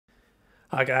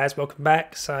Hi guys, welcome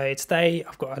back. So today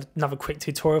I've got another quick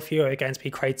tutorial for you. We're going to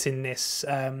be creating this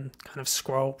kind of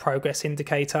scroll progress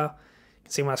indicator. You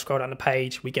can see when I scroll down the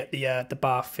page, we get the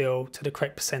bar fill to the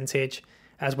correct percentage,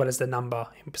 as well as the number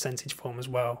in percentage form as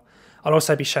well. I'll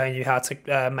also be showing you how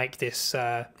to make this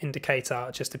indicator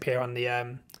just appear on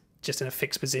the just in a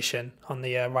fixed position on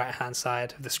the right hand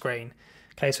side of the screen.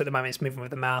 Okay, so at the moment it's moving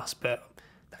with the mouse, but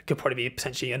that could probably be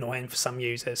potentially annoying for some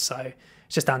users. So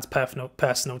it's just down to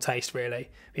personal taste, really.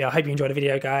 But yeah, I hope you enjoyed the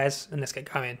video, guys, and let's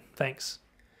get going. Thanks.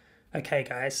 Okay,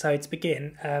 guys, so to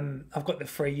begin, I've got the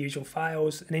three usual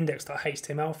files: an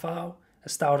index.html file, a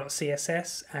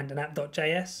style.css, and an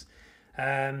app.js.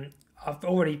 I've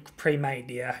already pre-made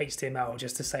the HTML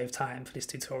just to save time for this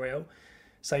tutorial.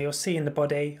 So you'll see in the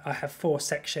body, I have 4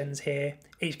 sections here,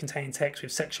 each containing text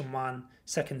with section 1,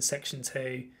 section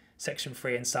 2, section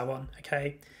 3, and so on.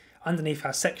 Okay. Underneath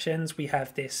our sections, we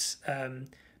have this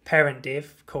parent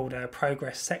div called a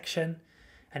progress section,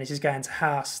 and this is going to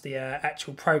house the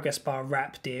actual progress bar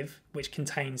wrap div, which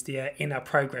contains the inner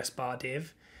progress bar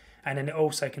div, and then it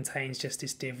also contains just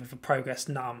this div with a progress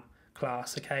num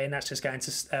class. Okay, and that's just going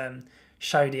to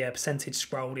show the percentage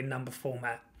scrolled in number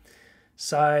format.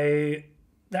 So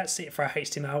that's it for our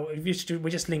HTML.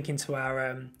 We're just linking to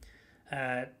our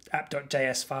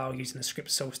app.js file using the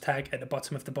script source tag at the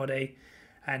bottom of the body,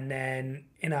 and then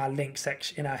in our link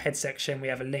section, in our head section, we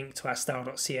have a link to our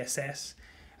style.css,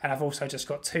 and I've also just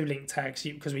got 2 link tags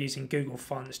because we're using Google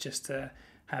Fonts just to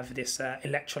have this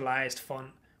electrolyzed font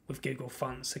with Google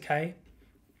Fonts. Okay,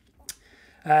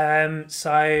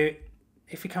 so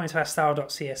if we come into our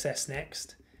style.css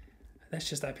next, let's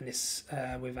just open this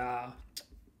with our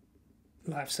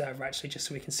live server actually, just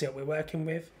so we can see what we're working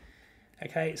with.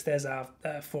 Okay, so there's our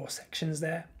 4 sections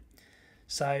there.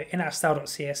 So in our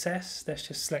style.css, let's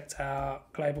just select our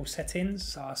global settings.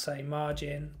 So I'll say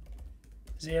margin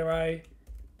 0,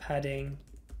 padding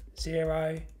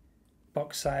 0,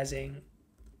 box sizing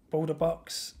border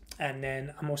box, and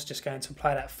then I'm also just going to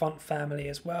apply that font family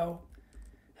as well.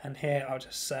 And here I'll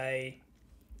just say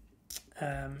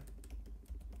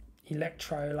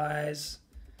electrolyze,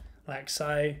 like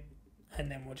so,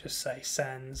 and then we'll just say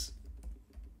sans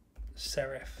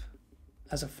serif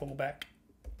as a fallback.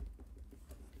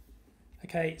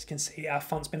 Okay, as you can see, our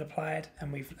font's been applied,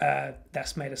 and we've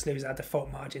that's made us lose our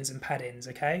default margins and paddings.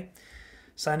 Okay,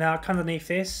 so now underneath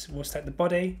this, we'll select the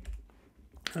body.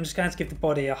 I'm just going to give the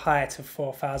body a height of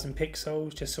 4,000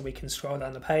 pixels, just so we can scroll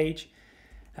down the page.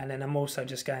 And then I'm also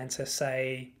just going to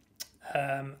say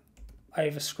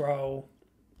over scroll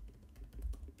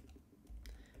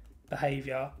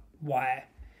behavior Y.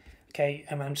 Okay,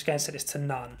 and I'm just going to set this to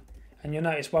none. And you'll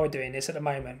notice while we're doing this at the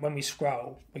moment, when we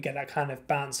scroll, we get that kind of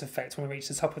bounce effect when we reach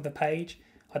the top of the page.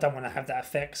 I don't want to have that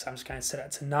effect, so I'm just going to set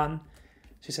that to none.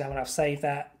 So when I've saved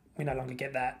that, we no longer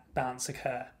get that bounce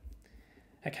occur.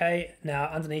 Okay, now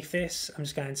underneath this, I'm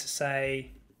just going to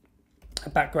say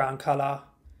a background color,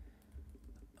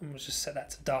 and we'll just set that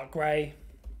to dark grey.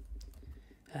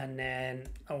 And then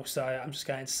also I'm just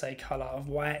going to say color of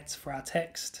white for our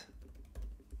text.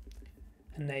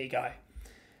 And there you go.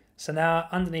 So now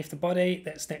underneath the body,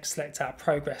 let's next select our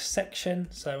progress section.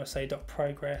 So we'll say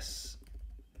 .progress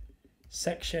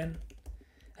section,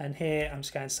 and here I'm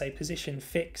just going to say position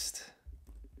fixed.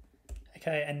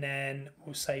 Okay, and then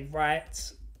we'll say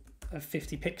right of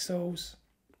 50 pixels.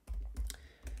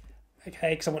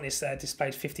 Okay, because I want this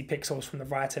displayed 50 pixels from the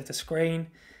right of the screen.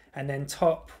 And then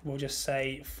top, we'll just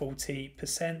say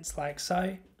 40%, like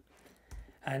so.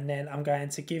 And then I'm going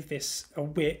to give this a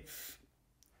width.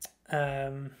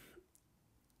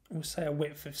 We'll say a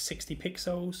width of 60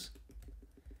 pixels.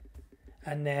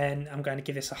 And then I'm going to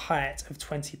give this a height of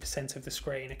 20% of the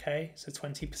screen. Okay, so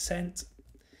 20%.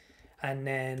 And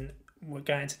then we're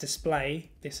going to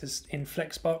display this as in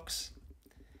Flexbox.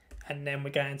 And then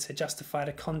we're going to justify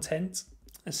the content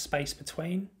as space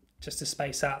between, just to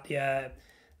space out the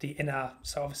inner.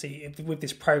 So obviously with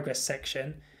this progress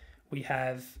section, we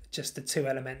have just the 2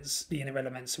 elements, the inner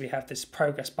elements. So we have this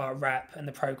progress bar wrap and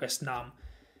the progress num.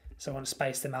 So I want to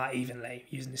space them out evenly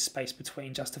using this space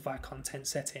between justify content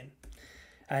setting.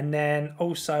 And then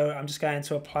also I'm just going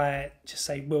to apply it, just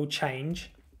say will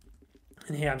change.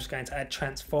 And here I'm just going to add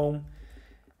transform.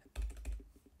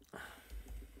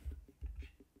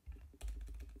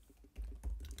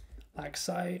 Like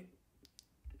so.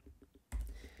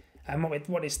 And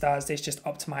what this does, this just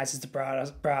optimizes the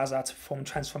browser to perform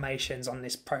transformations on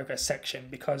this progress section,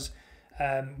 because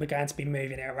we're going to be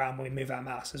moving it around when we move our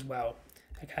mouse as well.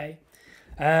 Okay,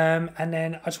 and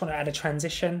then I just want to add a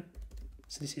transition.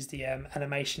 So this is the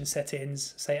animation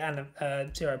settings, say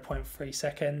 0.3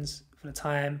 seconds for the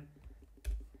time.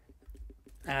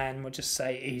 and we'll just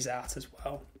say ease out as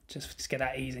well, just to get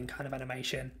that easing kind of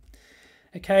animation.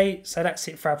 Okay, so that's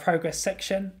it for our progress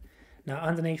section. Now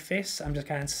underneath this, I'm just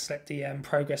going to select the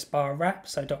progress bar wrap,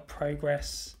 so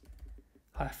 .progress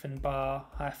 -bar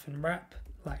 -wrap,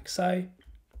 like so.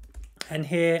 And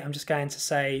here I'm just going to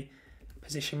say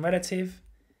position relative,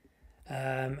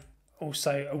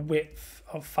 also a width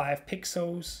of 5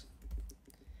 pixels,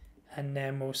 and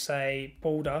then we'll say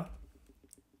border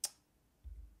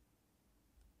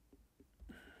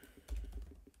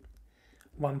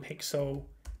one pixel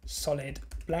solid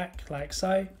black, like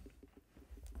so.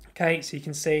 Okay, so you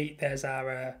can see there's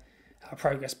our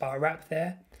progress bar wrap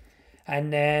there.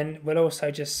 And then we'll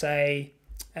also just say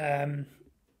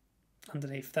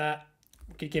underneath that,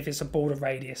 we could give this a border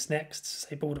radius next.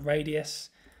 Say border radius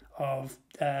of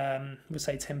we'll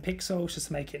say 10 pixels, just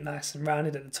to make it nice and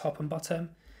rounded at the top and bottom.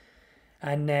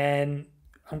 And then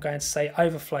I'm going to say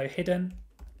overflow hidden,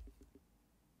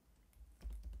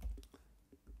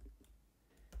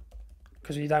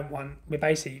 because we're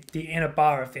basically the inner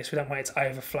bar of this, we don't want it to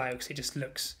overflow because it just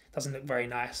doesn't look very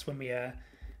nice when we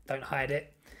don't hide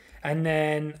it. And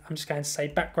then I'm just going to say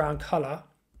background color,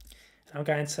 and I'm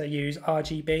going to use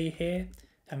RGB here,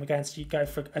 and we're going to go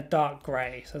for a dark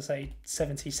gray, so I'll say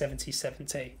 70 70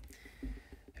 70.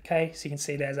 Okay, so you can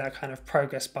see there's our kind of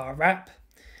progress bar wrap.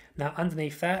 Now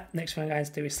underneath that, next thing I'm going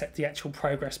to do is set the actual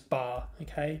progress bar.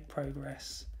 Okay,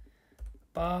 progress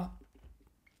bar,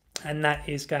 and that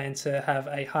is going to have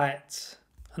a height,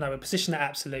 we'll position at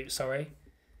absolute,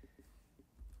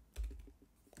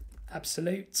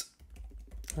 absolute,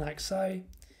 like so.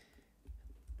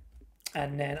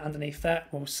 And then underneath that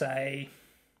we'll say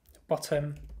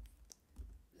bottom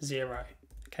 0.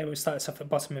 Okay, we'll start this off at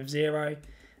bottom of 0, and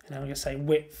then we're going to say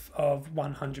width of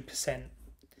 100%,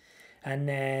 and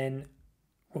then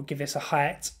we'll give this a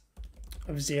height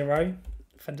of 0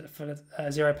 for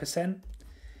 0%, and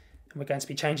we're going to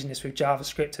be changing this with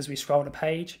JavaScript as we scroll the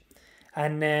page.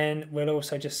 And then we'll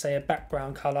also just say a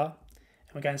background color,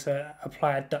 and we're going to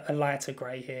apply a lighter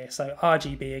gray here, so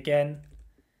RGB again,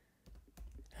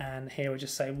 and here we'll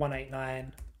just say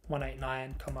 189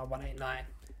 189, 189.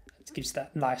 It gives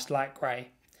that nice light grey.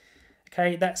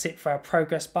 Okay, that's it for our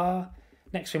progress bar.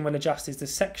 Next thing we'll adjust is the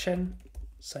section.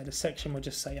 So the section will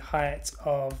just say height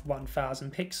of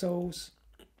 1000 pixels.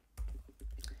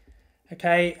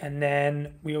 Okay, and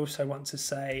then we also want to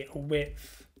say a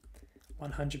width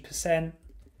 100%.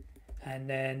 And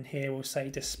then here we'll say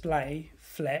display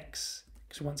flex,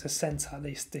 because we want to center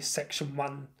this section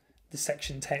one, the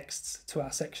section texts to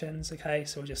our sections. Okay,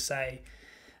 so we'll just say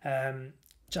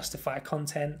justify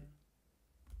content,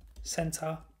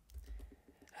 center,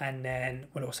 and then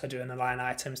we'll also do an align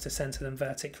items to center them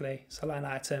vertically. So align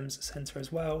items, center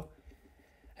as well.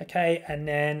 Okay, and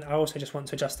then I also just want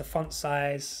to adjust the font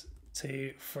size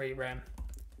to 3 rem.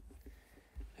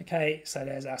 Okay, so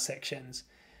there's our sections.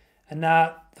 And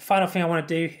now the final thing I want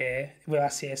to do here with our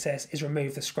CSS is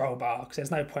remove the scroll bar, because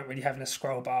there's no point really having a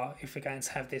scroll bar if we're going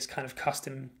to have this kind of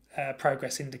custom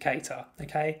progress indicator.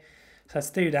 Okay, so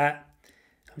to do that,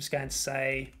 I'm just going to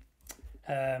say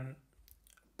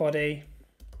body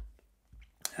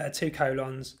 2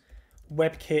 colons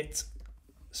WebKit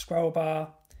scroll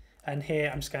bar, and here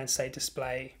I'm just going to say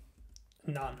display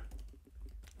none,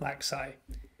 like so,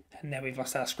 and then we've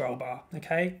lost our scroll bar.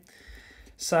 Okay,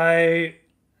 so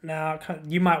now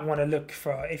you might want to look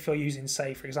for, if you're using,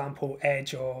 say for example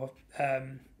Edge or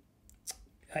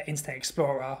Internet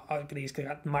Explorer, these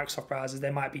Microsoft browsers,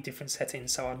 there might be different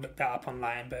settings, so I'll look that up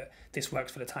online, but this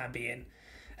works for the time being.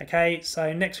 Okay,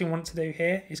 so next we want to do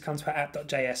here is come to our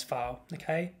app.js file.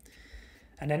 Okay,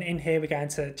 and then in here we're going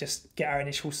to just get our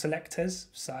initial selectors.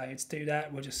 So to do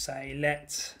that, we'll just say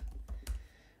let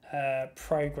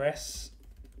progress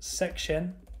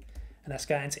section, and that's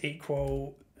going to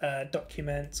equal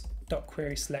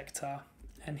document.query selector,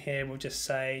 and here we'll just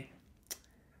say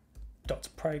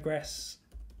 .progress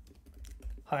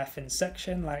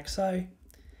 -section, like so.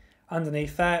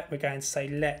 Underneath that we're going to say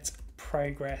let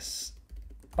progress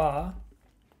bar,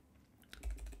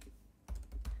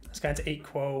 that's going to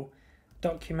equal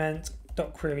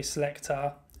document.query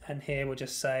selector, and here we'll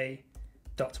just say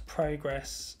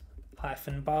 .progress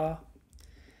 -bar,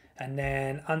 and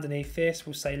then underneath this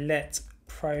we'll say let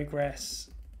progress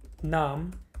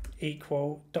num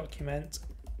equal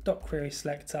document.query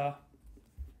selector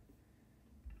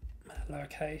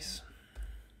lowercase,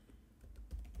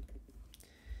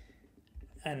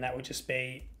 and that will just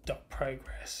be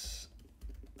 .progress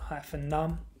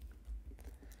 -num.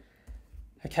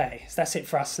 Okay, so that's it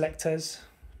for our selectors.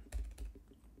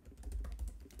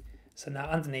 So now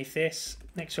underneath this,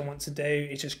 next thing I want to do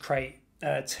is just create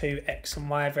 2 X and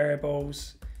Y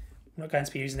variables. We're not going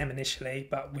to be using them initially,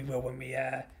 but we will when we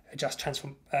adjust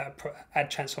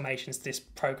add transformations to this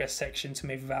progress section to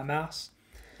move with our mouse.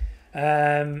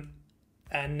 And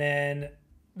then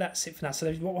that's it for now.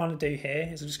 So what I want to do here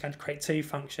is I'm just going to create two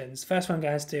functions. First one I'm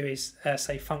going to do is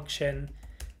say function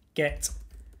get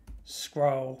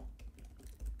scroll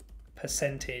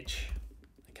percentage.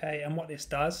 Okay, and what this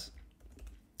does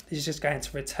is just going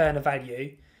to return a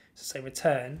value. So say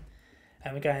return,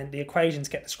 and we're going, the equation to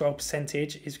get the scroll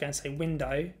percentage is going to say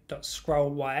window.scroll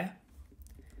y.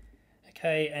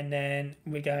 Okay, and then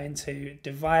we're going to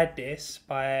divide this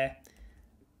by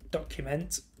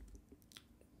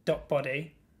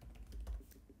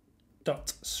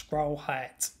document.body.scroll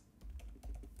height.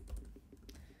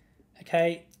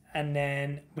 Okay, and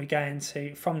then we're going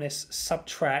to, from this,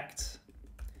 subtract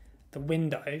the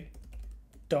window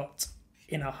dot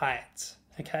inner height.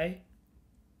 Okay,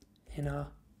 inner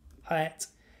height,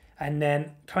 and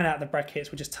then coming out of the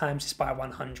brackets, we'll just times this by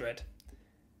 100.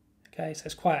 Okay, so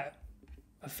it's quite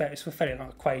a fairly long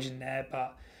equation there,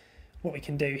 but what we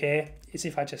can do here is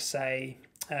if I just say,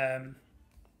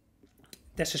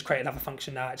 let's just create another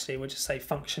function now. Actually, we'll just say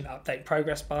function update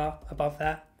progress bar above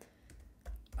that.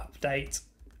 Update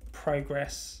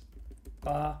progress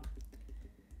bar,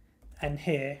 and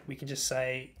here we can just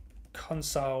say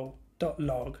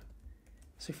console.log.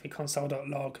 So if we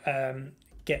console.log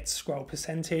get scroll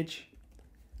percentage,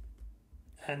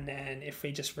 and then if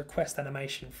we just request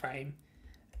animation frame,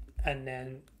 and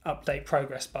then update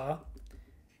progress bar,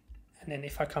 and then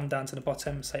if I come down to the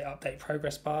bottom, say update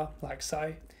progress bar, like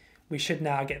so, we should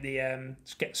now get the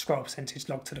scroll percentage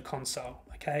logged to the console.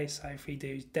 Okay, so if we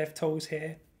do DevTools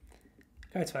here,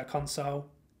 go to our console.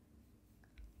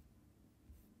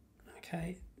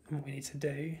 Okay, and what we need to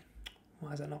do,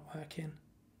 why is that not working?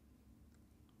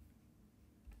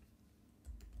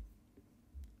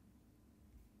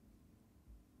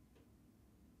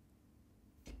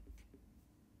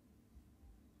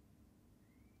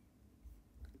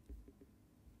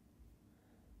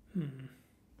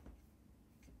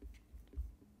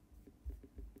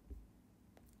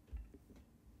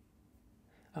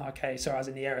 Okay, so I was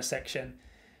in the error section.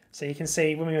 So you can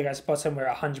see when we go to the bottom, we're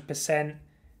at 100%.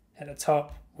 At the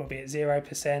top, we'll be at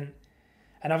 0%.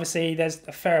 And obviously, there's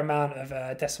a fair amount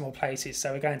of decimal places,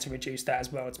 so we're going to reduce that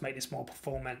as well to make this more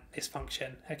performant, this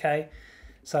function. Okay,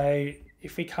 so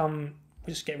if we come,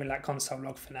 we'll just get rid of that console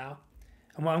log for now.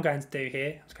 And what I'm going to do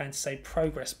here, I'm going to say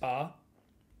progress bar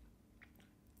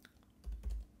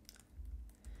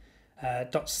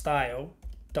dot style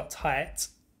dot height,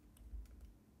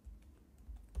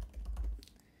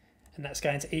 and that's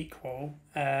going to equal,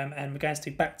 and we're going to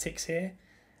do backticks here,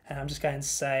 and I'm just going to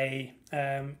say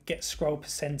get scroll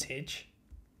percentage,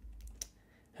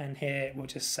 and here we'll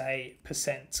just say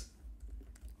 %.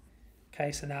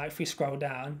 Okay, so now if we scroll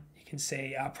down, you can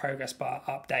see our progress bar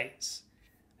updates.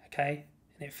 Okay,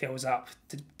 and it fills up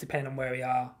depending on where we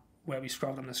are, where we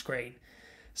scrolled on the screen.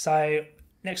 So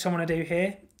next thing I want to do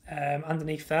here,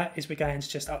 underneath that, is we're going to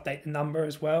just update the number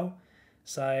as well.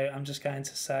 So I'm just going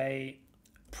to say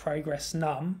progress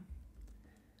num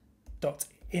dot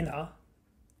inner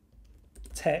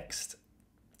text,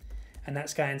 and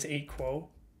that's going to equal,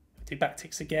 do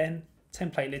backticks again,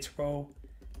 template literal,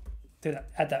 do that,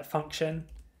 add that function,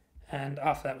 and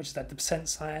after that we'll just add the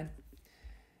 %sign.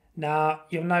 Now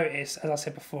you'll notice, as I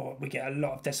said before, we get a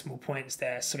lot of decimal points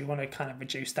there, so we want to kind of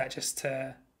reduce that just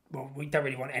to, well, we don't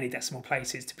really want any decimal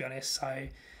places, to be honest. So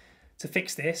to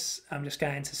fix this, I'm just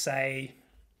going to say,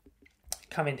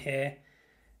 come in here,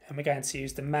 and we're going to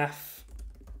use the math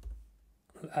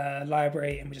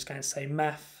library, and we're just going to say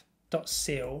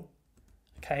math.ceil.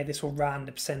 Okay, this will round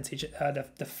the percentage,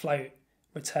 the float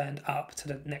returned up to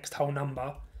the next whole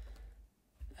number,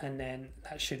 and then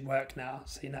that should work now.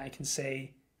 So now you can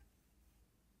see,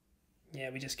 yeah,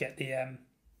 we just get the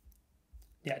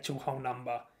actual whole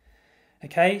number.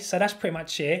 Okay, so that's pretty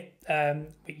much it.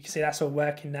 You can see that's all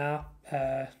working now.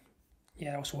 Yeah,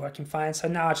 that's all working fine. So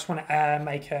now I just want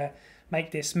to make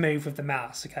this move with the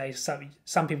mouse. Okay, so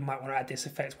some people might want to add this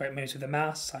effect where it moves with the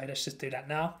mouse. So let's just do that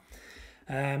now.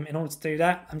 In order to do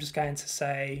that, I'm just going to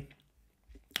say,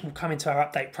 we'll come into our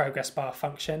update progress bar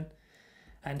function,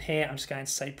 and here I'm just going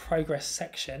to say progress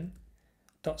section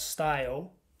dot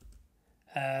style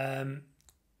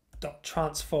dot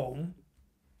transform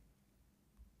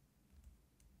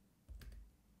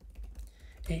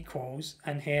equals,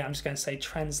 and here I'm just going to say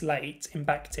translate in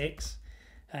backticks,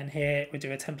 and here we'll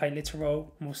do a template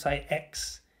literal, and we'll say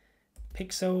x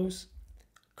pixels,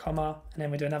 comma, and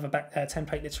then we'll do another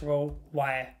template literal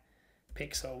y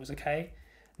pixels. Okay,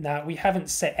 now we haven't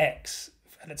set x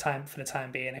for the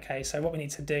time being. Okay, so what we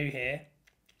need to do here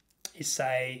is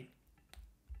say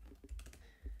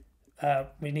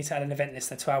we need to add an event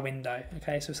listener to our window.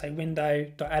 Okay, so we'll say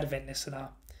window.add event listener,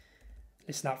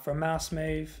 listen up for a mouse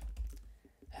move,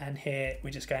 and here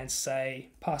we're just going to say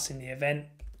pass in the event,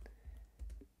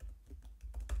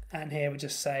 and here we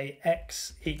just say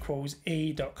x equals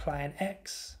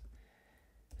e.clientx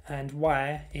and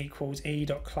y equals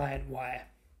e.clientY,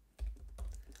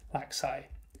 like so.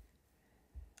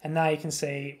 And now you can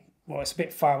see, well, it's a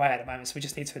bit far away at the moment, so we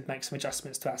just need to make some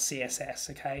adjustments to our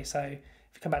CSS. Okay, so if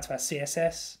we come back to our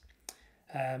CSS,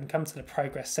 come to the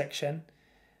progress section,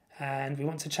 and we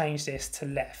want to change this to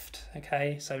left.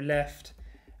 Okay, so left,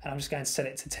 and I'm just going to set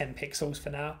it to 10 pixels for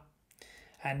now,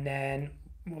 and then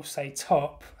we'll say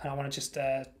top, and I want to just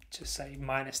say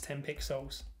minus 10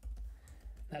 pixels.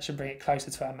 That should bring it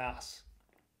closer to our mouse.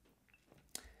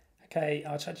 Okay,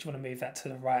 I actually want to move that to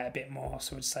the right a bit more,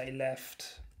 so we'll say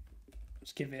left.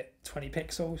 Just give it 20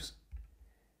 pixels.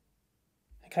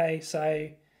 Okay, so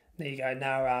there you go.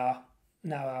 Now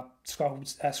our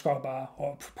scroll bar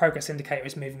or progress indicator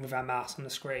is moving with our mouse on the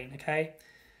screen. Okay,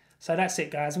 so that's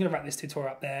it, guys. I'm going to wrap this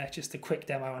tutorial up there. Just a quick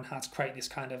demo on how to create this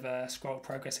kind of scroll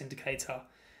progress indicator.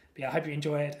 But yeah, I hope you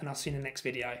enjoyed, and I'll see you in the next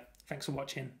video. Thanks for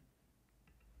watching.